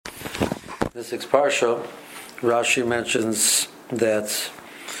The sixth parsha, Rashi mentions that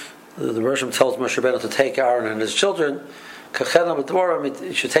the Rosh tells Moshe Rabbeinu to take Aaron and his children. You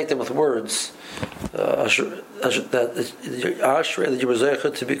should take them with words. That you were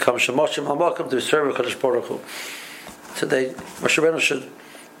zeicha to become shemoshim hamakom to serve Hakadosh Baruch Hu. So Moshe Rabbeinu should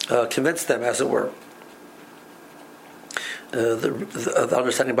convince them, as it were. The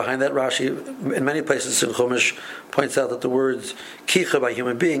understanding behind that, Rashi, in many places in Chumash, points out that the words kicha by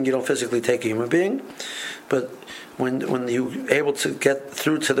human being, you don't physically take a human being, but when you're able to get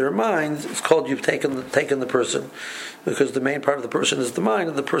through to their mind, it's called you've taken the person, because the main part of the person is the mind,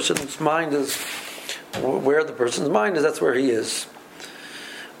 and the person's mind is where the person's mind is. That's where he is.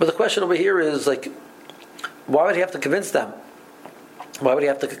 But the question over here is why would he have to convince them? Why would he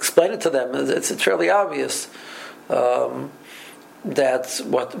have to explain it to them? It's fairly obvious. That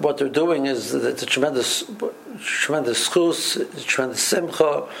what they're doing is that it's a tremendous schus, tremendous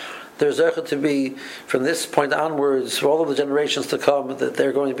simcha. There's zeicha to be, from this point onwards, for all of the generations to come, that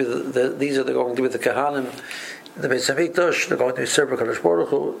they're going to be they're going to be the Kahanim, the Beis Hamikdash. They're going to be serve Hakadosh Baruch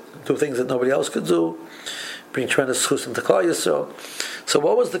Hu, do things that nobody else could do, bring tremendous schus into Klal Yisrael. So,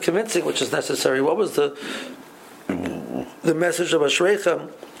 what was the convincing which is necessary? What was the message of Ashreichem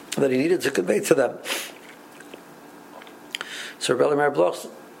that he needed to convey to them? So Rebbe Meir Bloch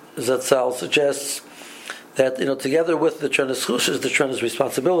Zatzal suggests that together with the tremendous chus is the tremendous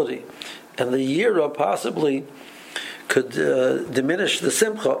responsibility, and the yira possibly could diminish the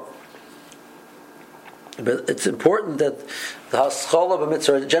simcha. But it's important that the haschala of a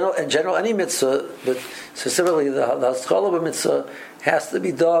mitzvah, in general any mitzvah, but specifically the haschala of a mitzvah has to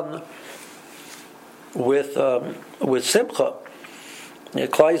be done with simcha.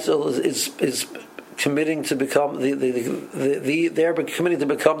 Klal Yisrael is committing to become they're committing to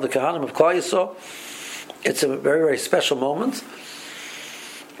become the Kahanim of Klal Yisrael. It's a very, very special moment,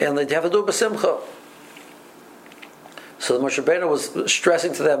 and they have to do it b'simcha. So the Moshe Rabbeinu was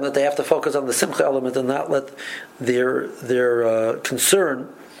stressing to them that they have to focus on the simcha element and not let their concern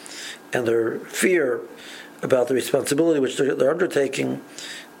and their fear about the responsibility which they're undertaking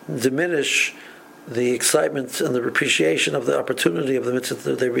diminish the excitement and the appreciation of the opportunity of the mitzvah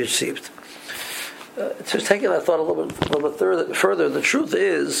that they received. Just taking that thought a little bit further, the truth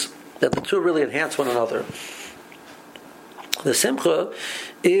is that the two really enhance one another. The simcha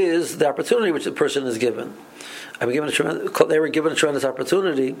is the opportunity which the person is given. They were given a tremendous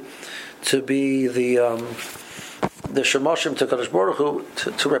opportunity to be the shemoshim to Hakadosh Baruch Hu,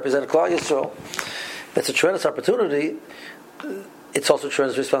 to represent Klal Yisrael. It's a tremendous opportunity. It's also a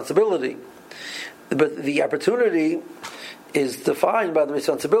tremendous responsibility. But the opportunity is defined by the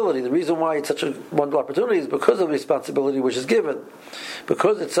responsibility. The reason why it's such a wonderful opportunity is because of the responsibility which is given.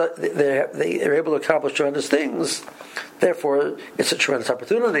 Because they're able to accomplish tremendous things, therefore it's a tremendous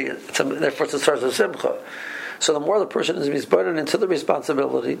opportunity. Therefore it's a source of simcha. So the more the person is burdened into the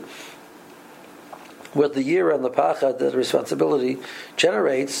responsibility, with the yira and the pachad that the responsibility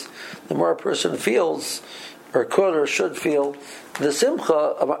generates, the more a person feels, or could or should feel, the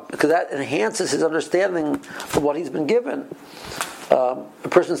simcha, because that enhances his understanding of what he's been given. A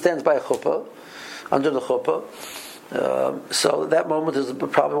person stands by a chuppah, under the chuppah, so that moment is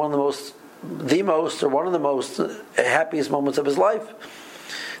probably one of the most happiest moments of his life.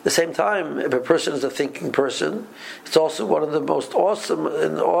 At the same time, if a person is a thinking person, it's also one of the most awesome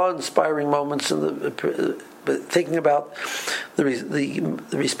and awe-inspiring moments thinking about the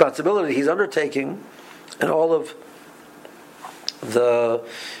responsibility he's undertaking and all of the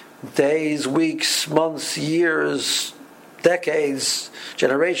days, weeks, months, years, decades,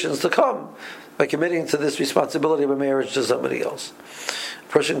 generations to come by committing to this responsibility of a marriage to somebody else.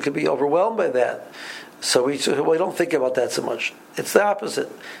 A person could be overwhelmed by that. So we don't think about that so much. It's the opposite.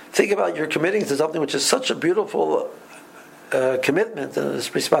 Think about you're committing to something which is such a beautiful commitment and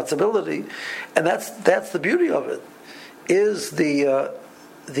this responsibility, and that's the beauty of it, is the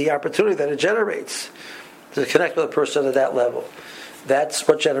opportunity that it generates to connect with a person at that level. That's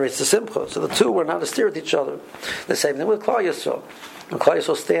what generates the simcha. So the two were not astir with each other. The same thing with Klal Yisrael. When Klal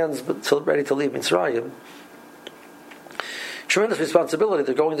Yisrael stands ready to leave Mitzrayim, tremendous responsibility.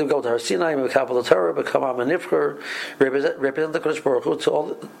 They're going to go to Har Sinai, Mekabel Torah, become Am Nifcher, represent the Hakadosh Baruch Hu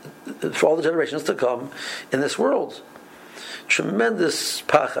for all the generations to come in this world. Tremendous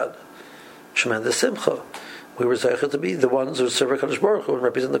pachad, tremendous simcha. We were zeicha to be the ones who serve Hakadosh Baruch Hu and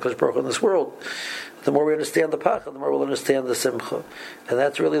represent the Hakadosh Baruch Hu in this world. The more we understand the pachad, the more we'll understand the simcha, and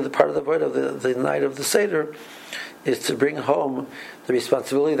that's really the part of the void of the night of the Seder, is to bring home the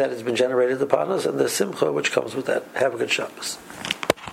responsibility that has been generated upon us and the simcha which comes with that. Have a good Shabbos.